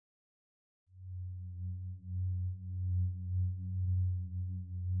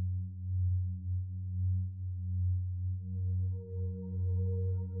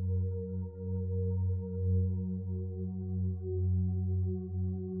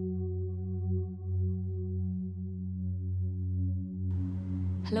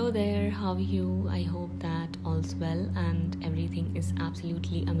Hello there, how are you? I hope that all's well and everything is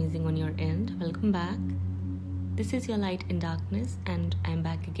absolutely amazing on your end. Welcome back. This is your Light in Darkness, and I'm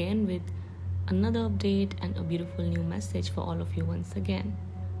back again with another update and a beautiful new message for all of you once again.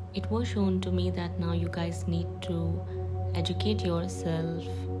 It was shown to me that now you guys need to educate yourself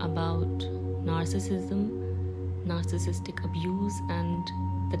about narcissism, narcissistic abuse, and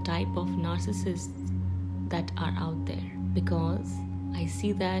the type of narcissists that are out there, because I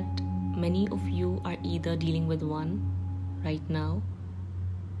see that many of you are either dealing with one right now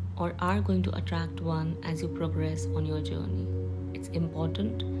or are going to attract one as you progress on your journey. It's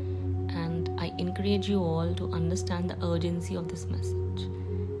important, and I encourage you all to understand the urgency of this message.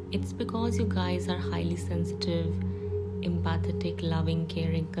 It's because you guys are highly sensitive, empathetic, loving,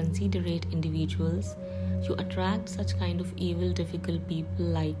 caring, considerate individuals. You attract such kind of evil, difficult people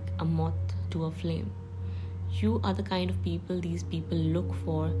like a moth to a flame. You are the kind of people these people look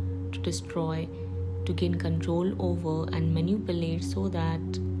for to destroy, to gain control over and manipulate so that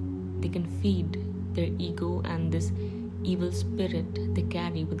they can feed their ego and this evil spirit they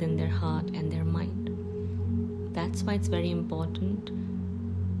carry within their heart and their mind. That's why it's very important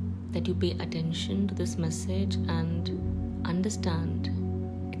that you pay attention to this message and understand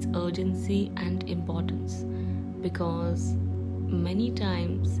its urgency and importance, because many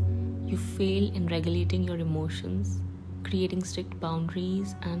times you fail in regulating your emotions, creating strict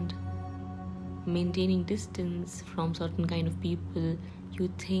boundaries, and maintaining distance from certain kind of people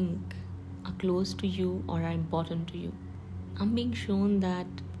you think are close to you or are important to you. I'm being shown that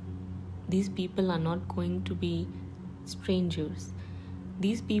these people are not going to be strangers.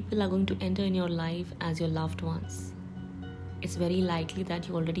 These people are going to enter in your life as your loved ones. It's very likely that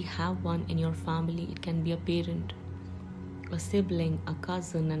you already have one in your family. It can be a parent, a sibling, a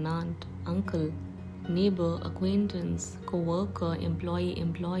cousin, an aunt, uncle, neighbor, acquaintance, co-worker, employee,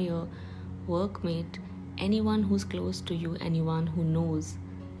 employer, workmate, anyone who's close to you, anyone who knows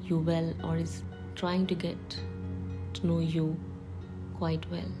you well or is trying to get to know you quite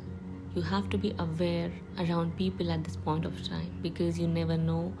well. You have to be aware around people at this point of time, because you never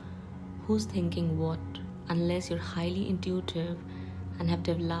know who's thinking what unless you're highly intuitive and have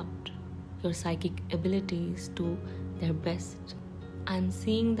developed your psychic abilities to their best. I'm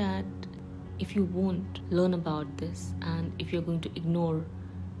seeing that if you won't learn about this, and if you're going to ignore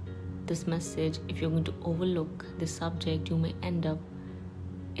this message, if you're going to overlook this subject, you may end up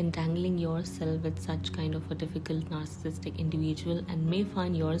entangling yourself with such kind of a difficult narcissistic individual and may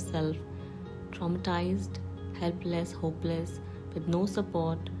find yourself traumatized, helpless, hopeless, with no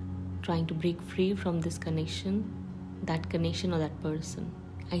support, trying to break free from this connection, that connection or that person.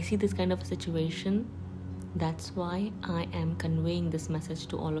 I see this kind of a situation. That's why I am conveying this message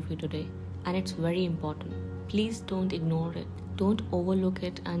to all of you today, and it's very important. Please don't ignore it. Don't overlook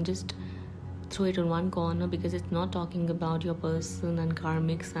it and just throw it in one corner, because it's not talking about your person and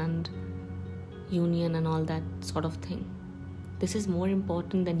karmics and union and all that sort of thing. This is more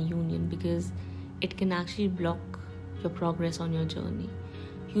important than union, because it can actually block your progress on your journey.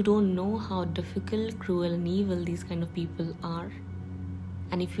 You don't know how difficult, cruel and evil these kind of people are.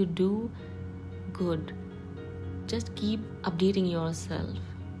 And if you do good, just keep updating yourself.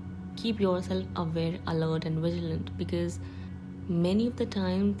 Keep yourself aware, alert and vigilant, because many of the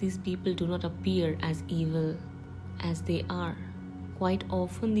time these people do not appear as evil as they are. Quite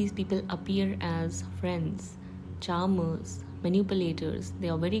often these people appear as friends, charmers, manipulators. They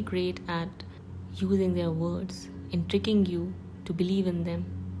are very great at using their words in tricking you to believe in them,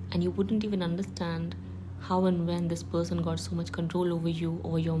 and you wouldn't even understand how and when this person got so much control over you,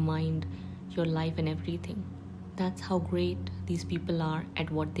 over your mind, your life and everything. That's how great these people are at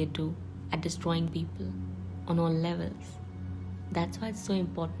what they do, at destroying people on all levels. That's why it's so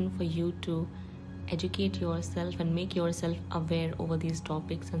important for you to educate yourself and make yourself aware over these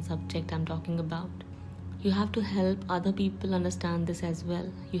topics and subject I'm talking about. You have to help other people understand this as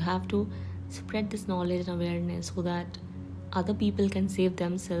well. You have to spread this knowledge and awareness so that other people can save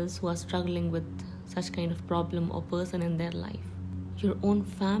themselves who are struggling with such kind of problem or person in their life. Your own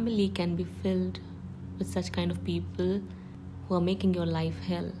family can be filled with such kind of people who are making your life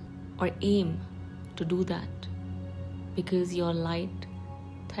hell, or aim to do that, because your light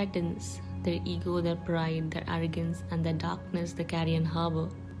threatens their ego, their pride, their arrogance and their darkness they carry and harbor.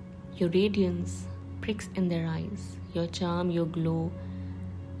 Your radiance pricks in their eyes. Your charm, your glow,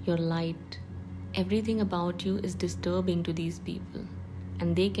 your light, everything about you is disturbing to these people,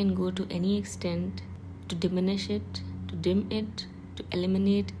 and they can go to any extent to diminish it, to dim it, to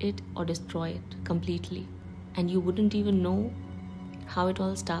eliminate it or destroy it completely. And you wouldn't even know how it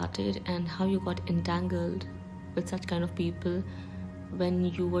all started and how you got entangled with such kind of people when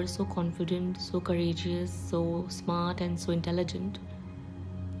you were so confident, so courageous, so smart and so intelligent.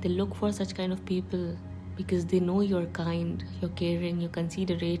 They look for such kind of people because they know you're kind, you're caring, you're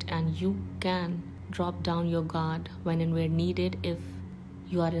considerate, and you can drop down your guard when and where needed if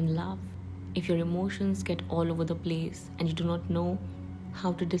you are in love. If your emotions get all over the place and you do not know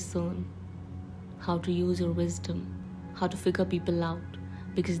how to discern, how to use your wisdom, how to figure people out,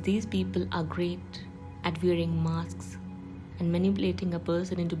 because these people are great at wearing masks and manipulating a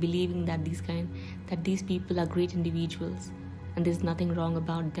person into believing that these people are great individuals and there's nothing wrong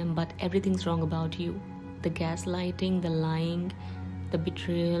about them, but everything's wrong about you. The gaslighting, the lying, the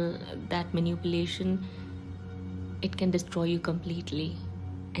betrayal, that manipulation, it can destroy you completely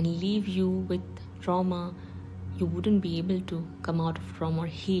and leave you with trauma. You wouldn't be able to come out of trauma or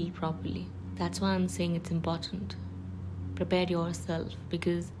heal properly. That's why I'm saying it's important. Prepare yourself,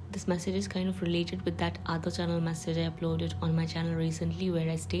 because this message is kind of related with that other channel message I uploaded on my channel recently, where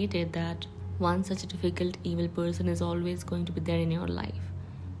I stated that one such a difficult, evil person is always going to be there in your life.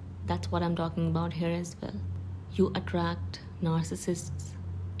 That's what I'm talking about here as well. You attract narcissists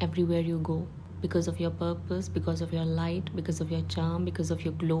everywhere you go because of your purpose, because of your light, because of your charm, because of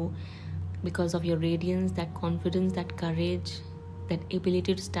your glow, because of your radiance, that confidence, that courage, that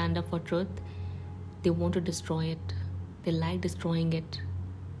ability to stand up for truth. They want to destroy it. They like destroying it,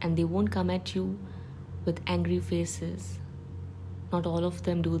 and they won't come at you with angry faces. Not all of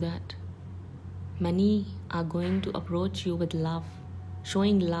them do that. Many are going to approach you with love,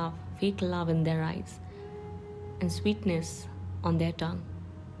 showing love, fake love in their eyes, and sweetness on their tongue.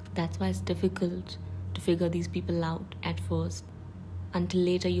 That's why it's difficult to figure these people out at first, until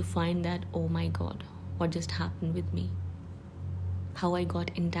later you find that, oh my God, what just happened with me? How I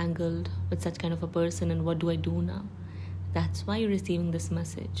got entangled with such kind of a person, and what do I do now? That's why you're receiving this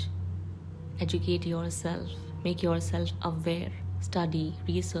message. Educate yourself, make yourself aware, study,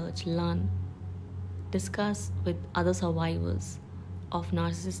 research, learn. Discuss with other survivors of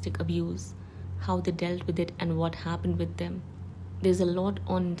narcissistic abuse, how they dealt with it and what happened with them. There's a lot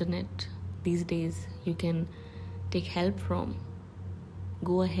on internet these days you can take help from.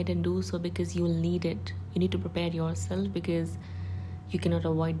 Go ahead and do so, because you'll need it. You need to prepare yourself, because you cannot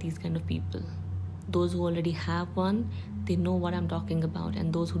avoid these kind of people. Those who already have one, they know what I'm talking about,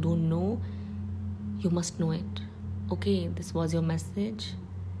 and those who don't know, you must know it. Okay, this was your message.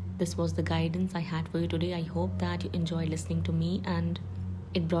 This was the guidance I had for you today. I hope that you enjoyed listening to me and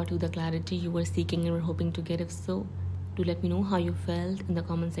it brought you the clarity you were seeking and were hoping to get. If so, do let me know how you felt in the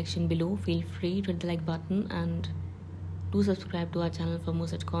comment section below. Feel free to hit the like button, and do subscribe to our channel for more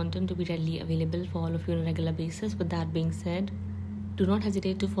such content to be readily available for all of you on a regular basis. With that being said, do not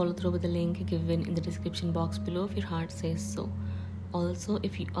hesitate to follow through with the link given in the description box below if your heart says so. Also,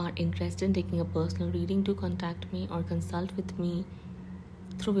 if you are interested in taking a personal reading, do contact me or consult with me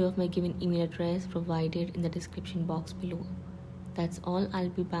through way of my given email address provided in the description box below. That's all. I'll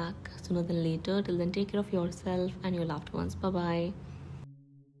be back sooner than later. Till then, take care of yourself and your loved ones. Bye bye.